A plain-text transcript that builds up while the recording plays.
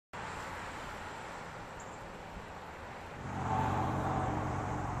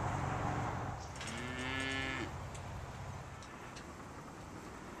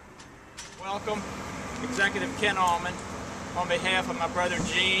Welcome, Executive Ken Ulman, on behalf of my brother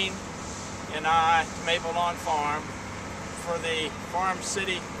Gene and I to Maple Lawn Farm for the Farm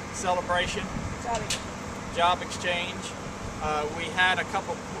City celebration, job exchange. We had a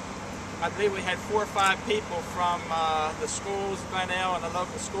couple, I believe we had 4 or 5 people from the schools, Glenelg and the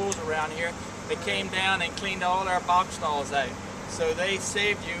local schools around here that came down and cleaned all our box stalls out. So they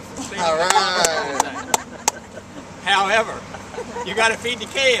saved you from cleaning the box stalls out. However, you got to feed the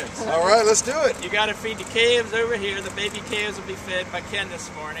calves. All right, let's do it. You got to feed the calves over here. The baby calves will be fed by Ken this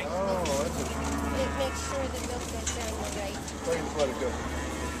morning. Oh, that's a... Make sure the milk gets down right. Please let it go.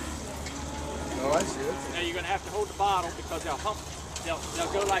 Oh, I see it. Now you're going to have to hold the bottle because they'll hump. They'll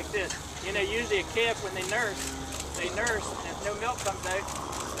go like this. You know, usually a calf when they nurse, and if no milk comes out,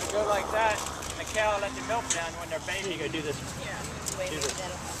 they'll go like that. And the cow will let the milk down when they're baby. You go do this. Yeah. Do this.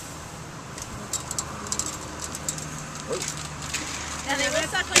 And they will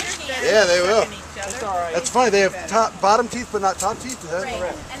suck on your hand. Yeah, they will. That's all right. That's funny. They have bottom teeth, but not top teeth. Is that Right.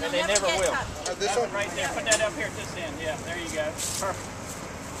 correct? And they never will. This one? Right there. Put that up here at this end. Yeah, there you go.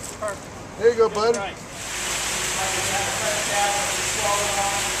 Perfect. Perfect. There you go, Just bud. right.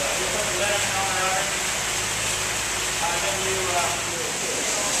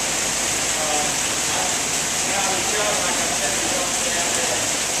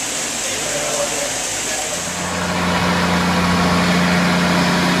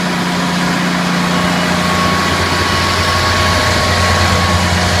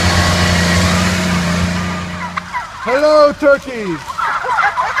 Hello, turkeys.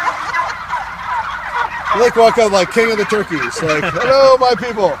 You like walk up like king of the turkeys. Like, hello, my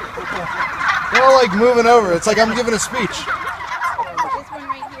people. They're all like moving over. It's like I'm giving a speech. This one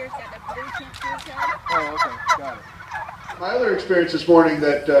right here's got the blue tip to it. Oh, okay, got it. My other experience this morning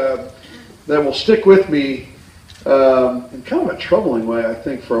that will stick with me in kind of a troubling way, I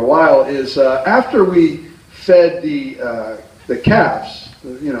think, for a while is after we fed the calves,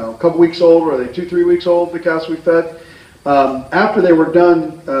 you know, a couple weeks old, or are they 2-3 weeks old, the calves we fed? After they were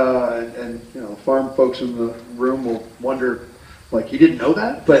done, and you know, farm folks in the room will wonder, like, you didn't know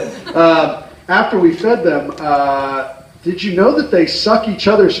that? But after we fed them, did you know that they suck each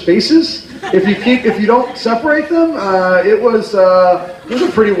other's faces? If you don't separate them, it was a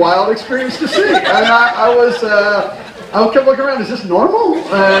pretty wild experience to see. I mean, I kept looking around. Is this normal?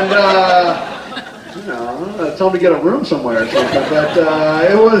 And you know, tell them to get a room somewhere or something. But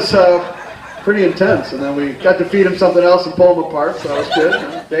it was pretty intense. And then we got to feed them something else and pull them apart. So that was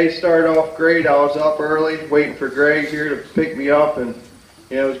good. Day started off great. I was up early waiting for Greg here to pick me up, and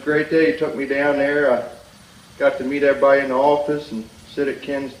you know, it was a great day. He took me down there. I got to meet everybody in the office and sit at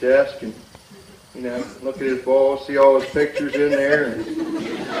Ken's desk and, you know, look at his wall, see all his pictures in there. And,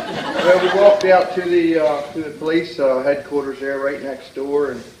 well, we walked out to the police headquarters there, right next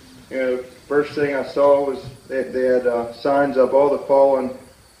door. And you know, first thing I saw was they had signs up all the fallen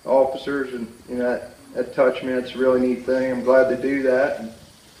officers, and you know, that touched me. It's a really neat thing. I'm glad to do that. And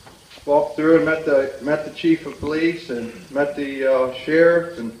walked through and met the chief of police and met the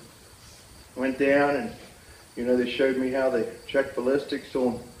sheriff, and went down, and you know, they showed me how they check ballistics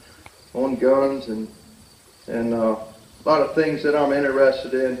on guns and a lot of things that I'm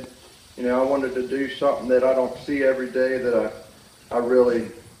interested in. You know, I wanted to do something that I don't see every day, that I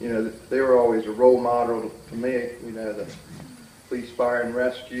really, you know, they were always a role model to me, you know, the police, fire, and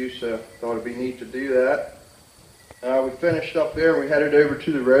rescue, so I thought it'd be neat to do that. We finished up there and we headed over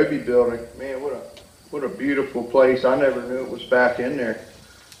to the Roby building. Man, what a beautiful place. I never knew it was back in there,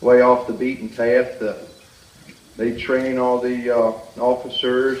 way off the beaten path. They train all the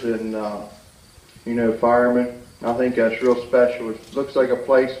officers and, you know, firemen. I think that's real special. It looks like a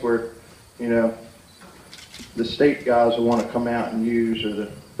place where, you know, the state guys will want to come out and use, or the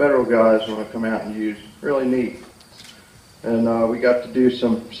federal guys want to come out and use. Really neat. And we got to do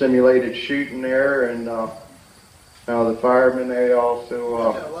some simulated shooting there, and the firemen, they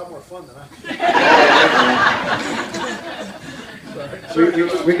also... had a lot more fun than I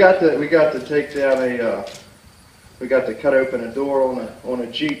we got to take down we got to cut open a door on a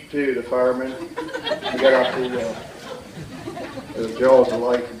Jeep too, the firemen. We got out the jaws of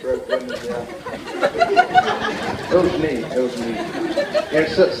life and broke windows down. It was neat. And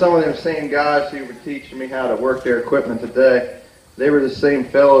some of them same guys who were teaching me how to work their equipment today, they were the same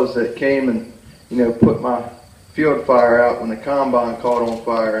fellows that came and, you know, put my field fire out when the combine caught on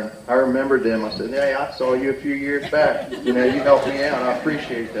fire. And I remembered them. I said, hey, I saw you a few years back. You know, you helped me out. I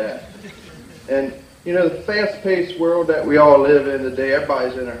appreciate that. And you know, the fast-paced world that we all live in today,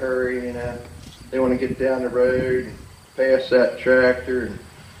 everybody's in a hurry, you know. They want to get down the road and pass that tractor, and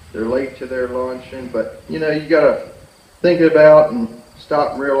they're late to their luncheon. But, you know, you got to think about and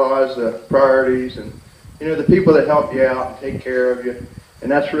stop and realize the priorities and, you know, the people that help you out and take care of you. And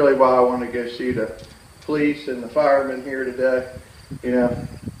that's really why I want to go see the police and the firemen here today, you know.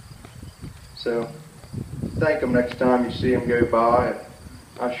 So thank them next time you see them go by. And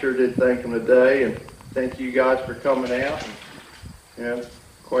I sure did thank them today, and thank you guys for coming out. And, you know,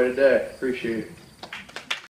 quite a day. Appreciate it.